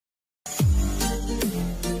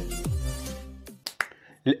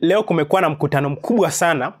Leo kumekuwa na mkutano mkubwa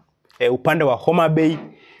sana upande wa Homa Bay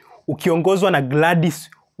ukiongozwa na Gladys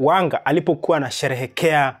Wanga alipokuwa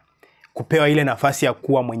anasherehekea kupewa ile nafasi ya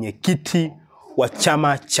kuwa mwenyekiti wa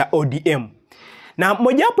chama cha ODM. Na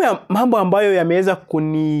mojawapo ya mambo ambayo yameweza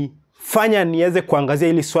kunifanya niweze kuangazia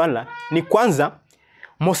hili swala ni kwanza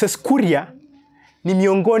Kuria ni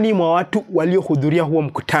miongoni mwa watu waliohudhuria huo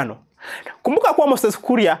mkutano. Kumbuka kuwa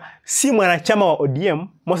Kuria si mwanachama wa ODM.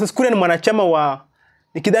 Kuria ni mwanachama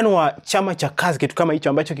nikidhani wa chama cha kazi, kitu kama hicho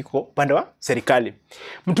ambacho kiko upande wa serikali.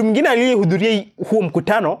 Mtu mwingine aliyehudhuria huo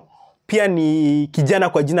mkutano pia ni kijana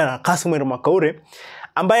kwa jina la Kasumero Makaure,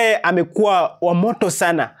 ambaye amekuwa wa moto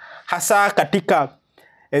sana hasa katika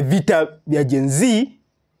vita vya Gen Z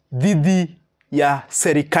dhidi ya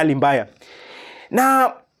serikali mbaya.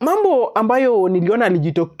 Na mambo ambayo niliona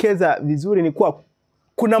alijitokeza vizuri ni kuwa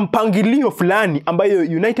kuna mpangilio fulani ambayo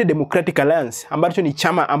United Democratic Alliance, ambacho ni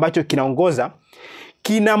chama ambacho kinaongoza,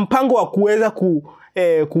 kina mpango wa kuweza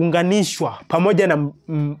kuunganishwa pamoja na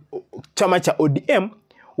chama cha ODM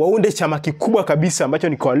waunde chama kikubwa kabisa ambacho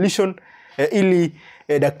ni coalition, ili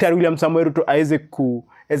Daktari William Samoei Ruto aweze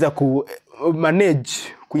manage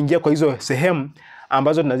kuingia kwa hizo sehemu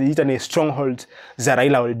ambazo tunaziita ni strongholds za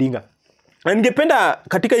Raila-Odinga. Na ningependa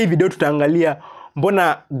katika hii video tutaangalia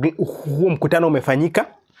mbona huo mkutano umefanyika.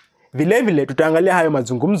 Vile vile tutaangalia hayo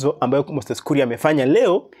mazungumzo ambayo Kuria amefanya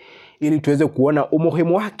leo ili tuweze kuona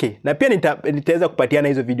umuhimu wake. Na pia nitaweza kupatiana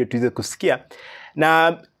hizo video tuweze kusikia.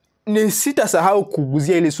 Na sitasahau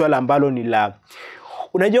kuguzia hili swala ambalo ni la,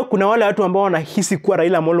 unajua kuna wale watu ambao wanahisi kuwa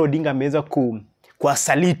Raila Amolo Odinga ameweza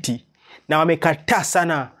kuwasaliti na wamekataa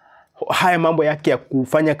sana haya mambo yake ya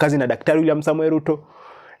kufanya kazi na Daktari William Samoei Ruto,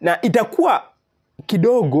 na itakuwa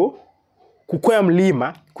kidogo kukwea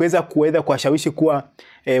mlima kuweza kuwashawishi kuwa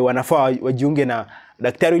wanafaa wajiunge na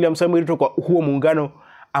Daktari William Samoei Ruto kwa huo muungano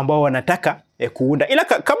ambao wanataka kuunda. Ila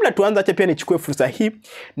kabla tuanze, acha pia nichukue fursa hii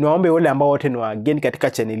niwaombe wale ambao wote ni wageni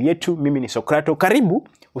katika channel yetu. Mimi ni Sokrato, karibu,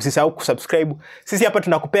 usisahau kusubscribe. Sisi hapa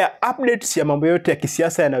tunakupea updates ya mambo yote ya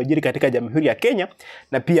kisiasa yanayojiri katika Jamhuri ya Kenya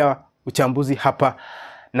na pia uchambuzi hapa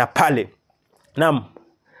na pale. Naam,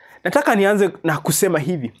 nataka nianze na kusema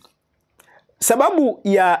hivi. Sababu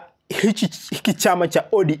ya hiki chama cha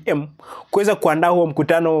ODM kuweza kuandaa huo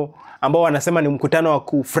mkutano ambao wanasema ni mkutano wa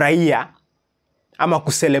kufurahia ama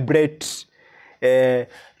kucelebrate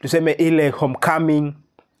tuseme ile homecoming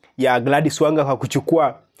ya Gladys Wanga kwa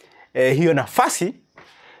kuchukua hiyo nafasi,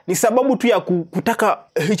 ni sababu tu ya kutaka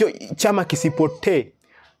hicho chama kisipotee.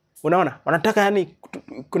 Unaona, wanataka yani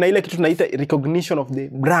kuna ile kitu tunaita recognition of the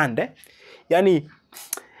brand. Yani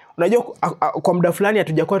unajua kwa muda fulani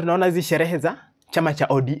hatujakuwa tunaona hizi sherehe za chama cha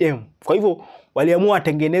ODM. Kwa hivyo waliamua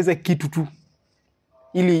watengeneze kitu tu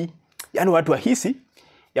ili yani watu wahisi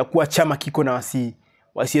ya kuwa chama kiko na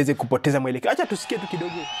wasiweze kupoteza mwelekeo. Acha tusikie tu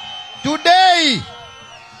kidogo. Today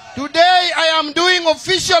I am doing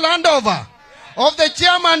official handover of the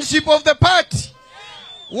chairmanship of the party.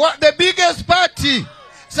 The biggest party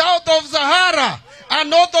south of Sahara and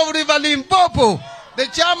north of River Limpopo. The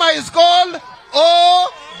chairman is called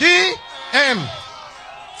ODM.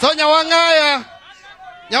 So Nyawangaya,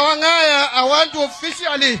 I want to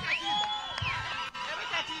officially,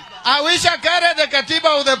 I wish I carried the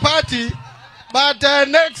katiba of the party, but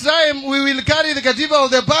next time we will carry the katiba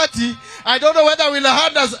of the party. I don't know whether we'll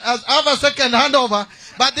have a second handover,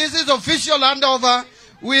 but this is official handover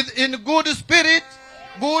in good spirit,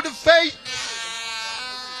 good faith.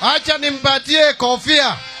 Acha nimpatie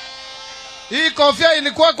kofia. Hii kofia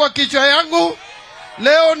ilikuwa kwa kichwa yangu.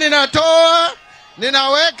 Leo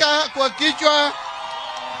ninaweka kwa kichwa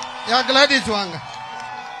ya Gladys Wanga.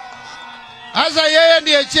 Asa yeye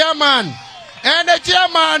ndiye chairman. Ende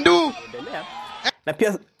chairman du. Na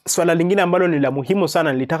pia swala lingine ambalo ni la muhimu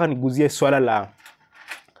sana nilitaka niguzie swala la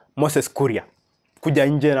Kuria kuja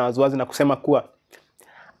nje na waziwazi na kusema kuwa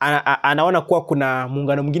anaona kuwa kuna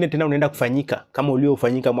muungano mwingine tena unaenda kufanyika kama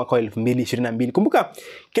uliofanyika mwaka wa 2022. Kumbuka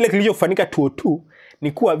kile kilichofanyika 2002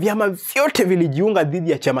 ni kuwa vyama vyote vilijiunga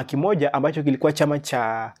dhidi ya chama kimoja ambacho kilikuwa chama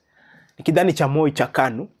cha nikidhani cha Moi cha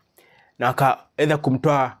KANU, na akaenda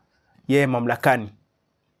kumtoa yeye mamlakani,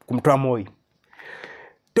 kumtoa Moi.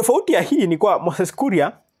 Tofauti ya hii ni kwa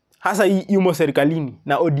Kuria hasa yumo serikalini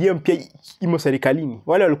na ODM pia yumo serikalini,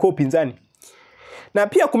 wale walikuwa upinzani. Na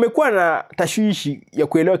pia kumekuwa na tashwishi ya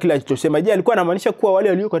kuelewa kila alichosema. Je, alikuwa anamaanisha kuwa wale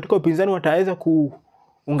walio katika upinzani wataweza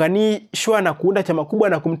kuunganishwa na kuunda chama kubwa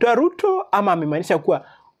na kumtoa Ruto, ama amemaanisha kuwa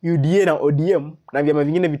UDA na ODM na vyama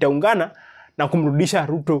vingine vitaungana na kumrudisha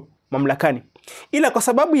Ruto mamlakani? Ila kwa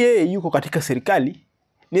sababu yeye yuko katika serikali,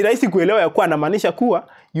 ni rahisi kuelewa ya kuwa anamaanisha kuwa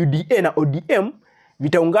UDA na ODM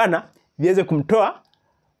vitaungana viweze kumtoa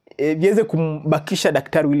viweze kumbakisha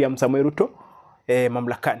Daktari William Samoei Ruto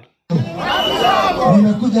mamlakani.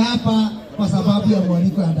 Nimekuja hapa kwa sababu ya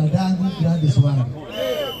mwaliko ya dadangu Gladys Wanga.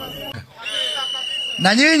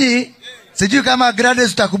 Na nyinyi sijui kama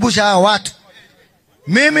Gladys utakumbusha hao watu.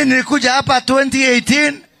 Mimi nilikuja hapa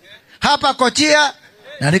 2018 hapa Kuria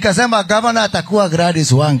na nikasema governor atakuwa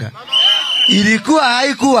Gladys Wanga. Ilikuwa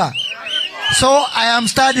haikuwa. So I am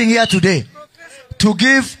standing here today to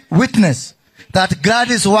give witness that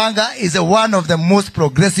Gladys Wanga is one of the most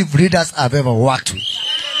progressive leaders I've ever worked with.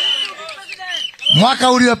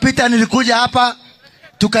 Mwaka uliopita nilikuja hapa,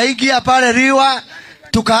 tukaingia pale Riwa,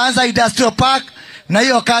 tukaanza industrial park, na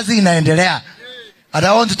hiyo kazi inaendelea. And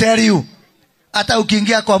I want to tell you, hata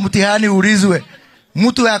ukiingia kwa mtihani ulizwe,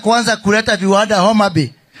 mtu ya kwanza kuleta viwanda Homa Bay,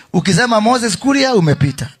 ukisema Moses Kuria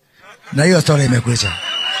umepita. Na hiyo story imekwisha.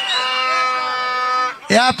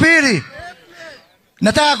 Ya pili,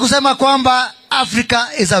 nataka kusema kwamba Africa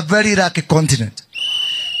is a very lucky continent.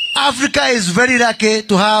 Africa is very lucky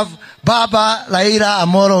to have Baba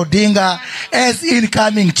Raila-Ruto Odinga as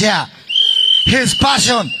incoming chair. His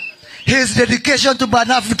passion, his dedication to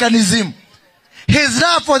Pan-Africanism, his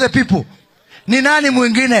love for the people. Ni nani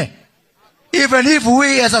mwingine? Even if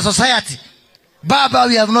we as a society, Baba,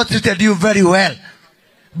 we have not treated you very well.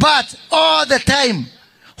 But all the time,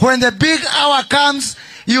 when the big hour comes,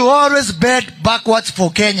 you always beg backwards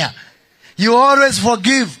for Kenya. You always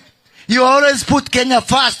forgive. You always put Kenya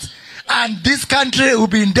first. And this country will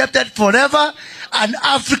be indebted forever. And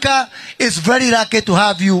Africa is very lucky to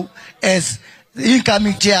have you as the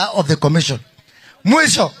incoming chair of the commission.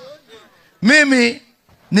 Mwisho, mimi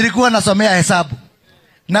nilikuwa nasomea hesabu.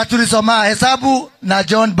 Na tulisoma hesabu na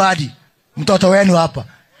John Badi, mtoto wenu hapa.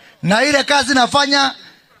 Na ile kazi nafanya,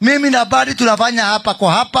 mimi na Badi tunafanya hapa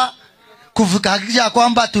kwa hapa, kuhakikisha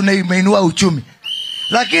kwamba tunainua uchumi.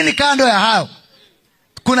 Lakini kando ya hayo,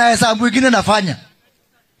 kuna hesabu nyingine nafanya.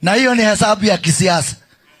 Na hiyo ni hesabu ya kisiasa.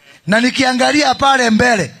 Na nikiangalia pale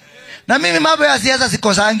mbele, na mimi mambo ya siasa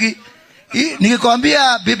sikosangi.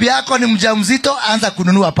 Nikikwambia bibi yako ni mjamzito, anza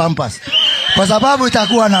kununua pampers. Kwa sababu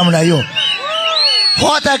itakuwa namna hiyo.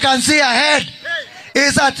 What I can see ahead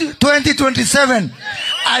is at 2027,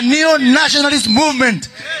 a new nationalist movement,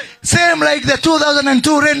 same like the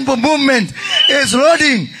 2002 Rainbow Movement, is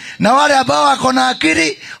loading. Na wale ambao wako na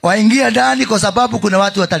akili waingia ndani, kwa sababu kuna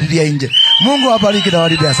watu watalilia nje. Mungu awabariki na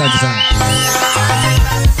walinde. Asante sana.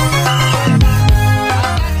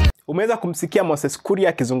 Umeweza kumsikia Moses Kuria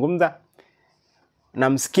akizungumza, na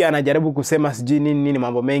msikia anajaribu kusema sijui nini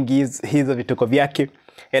mambo mengi hizo vituko vyake.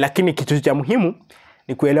 Lakini kitu cha muhimu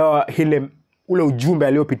ni kuelewa ule ujumbe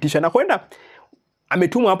aliopitisha, na kwenda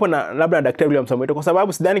ametumwa hapo na labda Daktari William Samoei Ruto, kwa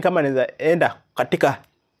sababu sidhani kama anaweza enda katika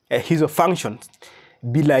hizo functions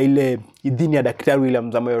bila ile idhini ya Daktari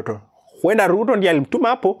William Samoei Ruto. Huenda Ruto ndiye alimtuma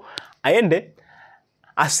hapo aende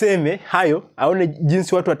aseme hayo, aone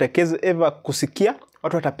jinsi watu watakeza kusikia,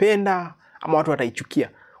 watu watapenda ama watu wataichukia,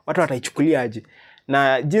 watu wataichukulia aje.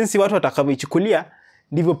 Na jinsi watu watakavyoichukulia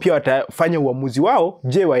ndivyo pia watafanya uamuzi wao,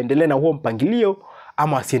 je waendelee na huo mpangilio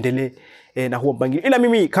ama wasiendelee na huo mpangilio. Ila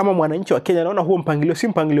mimi kama mwananchi wa Kenya naona huo mpangilio si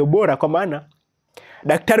mpangilio bora, kwa maana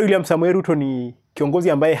Daktari William Samoei Ruto ni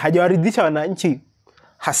kiongozi ambaye hajawaridhisha wananchi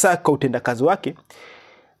hasa kwa utendakazi wake.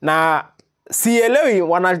 Na sielewi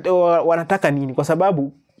wanataka nini, kwa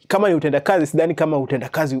sababu kama ni utendakazi, sidhani kama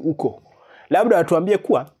utendakazi uko. Labda watuambie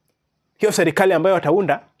kuwa hiyo serikali ambayo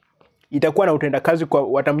wataunda itakuwa na utendakazi, kwa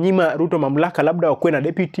watamnyima Ruto mamlaka, labda wakuwe na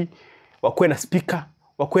deputy, wakuwe na speaker,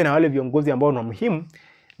 wakuwe na wale viongozi ambao ni muhimu,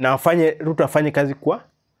 na Ruto afanye kazi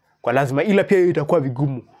kwa lazima. Ila pia hiyo itakuwa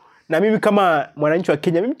vigumu. Na mimi kama mwananchi wa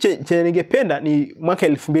Kenya, mimi chenye ningependa ni mwaka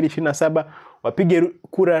 2027 wapige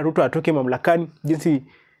kura Ruto atoke mamlakani, jinsi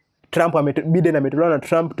Biden ametolewa na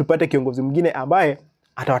Trump, tupate kiongozi mwingine ambaye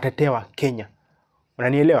atawatetea Kenya.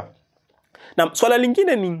 Unanielewa? Na swala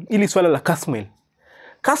lingine ni ili swala la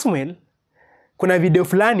Kasmuel, kuna video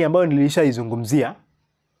fulani ambayo nilishaizungumzia.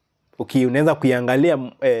 Unaweza kuiangalia,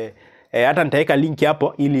 hata nitaweka link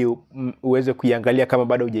hapo ili uweze kuiangalia kama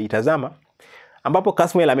bado hujaitazama, ambapo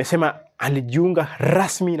Kasmuel amesema alijiunga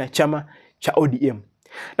rasmi na chama cha ODM.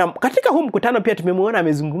 Na katika huu mkutano pia tumemwona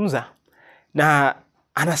amezungumza, na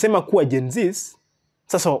anasema kuwa Gen Zs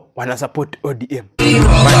sasa wana support ODM.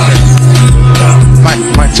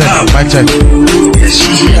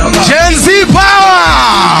 Gen Z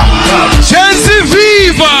power! Gen Z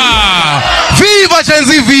viva! Viva Gen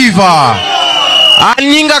Z viva!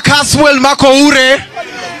 Anyinga Kasmuel mako ure,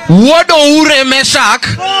 wodo ure Meshak,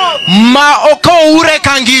 ma oko ure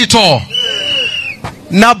Kangito.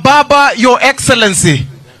 Na Baba, Your Excellency,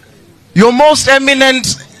 Your Most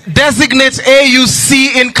Eminent Designate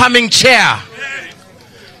AUC incoming chair,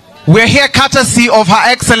 We're here courtesy of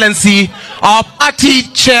Her Excellency, our party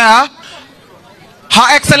chair, Her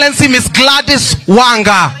Excellency Miss Gladys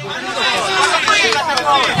Wanga.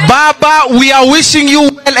 Baba, we are wishing you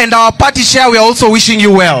well, and our party chair, we are also wishing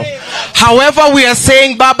you well. However, we are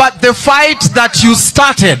saying, Baba, the fight that you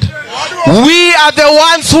started, we are the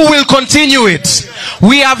ones who will continue it.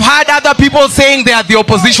 We have had other people saying they are the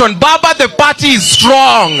opposition. Baba, the party is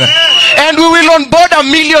strong. And we will onboard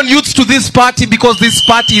 1 million youths to this party because this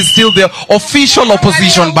party is still the official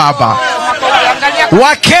opposition, Baba.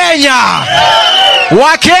 Wakenya!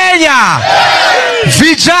 Wakenya!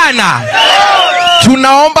 Vijana!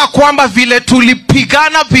 Tunaomba kwamba vile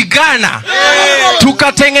tulipigana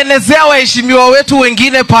tukatengenezea waheshimiwa wetu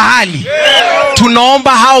wengine pahali,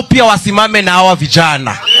 tunaomba hao pia wasimame na hawa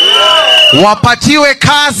vijana, wapatiwe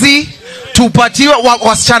kazi, tupatiwe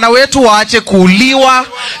wasichana wetu waache kuuliwa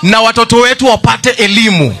na watoto wetu wapate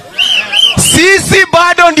elimu. Sisi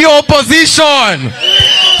bado ndio opposition.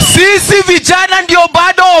 Sisi vijana ndio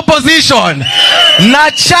bado opposition.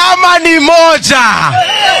 Na chama ni moja.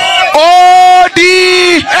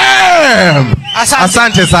 ODM.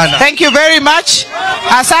 Asante sana. Thank you very much.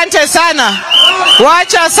 Asante sana.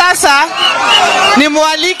 Wacha sasa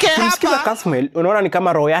nimwalike Kumsikiza hapa. Kasmuel, unaona ni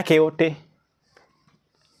kama roho yake yote,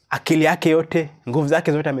 akili yake yote, nguvu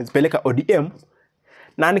zake zote amezipeleka ODM,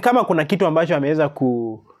 na ni kama kuna kitu ambacho ameweza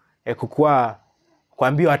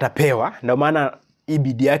kuambiwa atapewa, ndio maana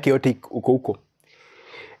bidii yake yote uko huko.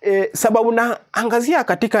 Sababu na angazia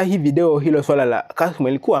katika hii video hilo swala la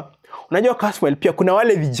Kasmuel kuwa, unajua Kasmuel pia kuna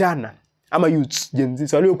wale vijana ama youths Gen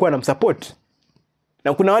Z waliokuwa wanamsupport,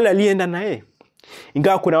 na kuna wale alienda na yeye,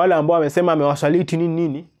 ingawa kuna wale ambao wamesema amewasaliti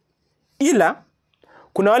nini, ila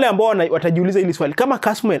kuna wale ambao watajiuliza hili swali, kama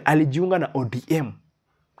Kasmuel alijiunga na ODM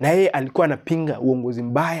na yeye alikuwa anapinga uongozi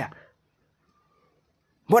mbaya,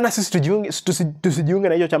 mbona sisi tusijiunge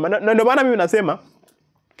na hiyo chama? Na ndio maana mimi nasema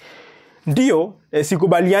ndio,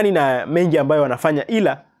 sikubaliani na mengi ambayo wanafanya,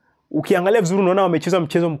 ila ukiangalia vizuri unaona wamecheza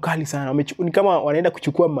mchezo mkali sana. Ni kama wanaenda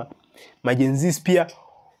kuchukua majenzis pia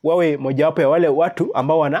wawe mojawapo ya wale watu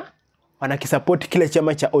ambao wanakisupport kile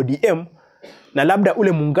chama cha ODM, na labda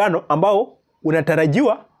ule muungano ambao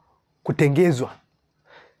unatarajiwa kutengezwa.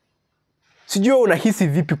 Sijui unahisi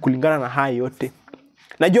vipi kulingana na haya yote?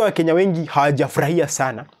 Najua Wakenya wengi hawajafurahia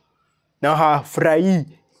sana, na hawafurahii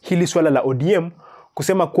hili swala la ODM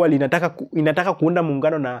kusema kuwa inataka kuunda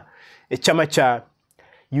muungano na chama cha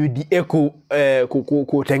UDA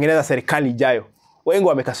kutengeneza serikali ijayo. Wengi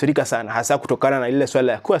wamekasirika sana, hasa kutokana na ile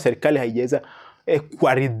swala ya kuwa serikali haijaweza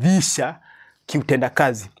kuaridhisha kiutenda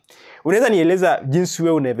kazi. Unaweza nieleza jinsi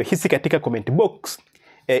wewe unavyohisi katika comment box,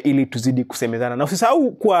 ili tuzidi kusemezana. Na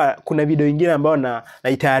usisahau kuwa kuna video nyingine ambayo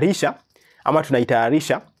naitayarisha ama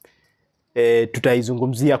tunaitayarisha,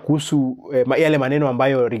 tutaizungumzia kuhusu yale maneno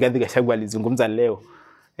ambayo Rigathi Gachagua alizungumza leo,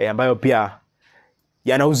 ambayo pia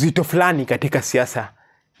yana uzito fulani katika siasa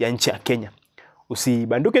ya nchi ya Kenya.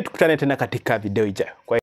 Usibanduke, tukutane tena katika video ijayo.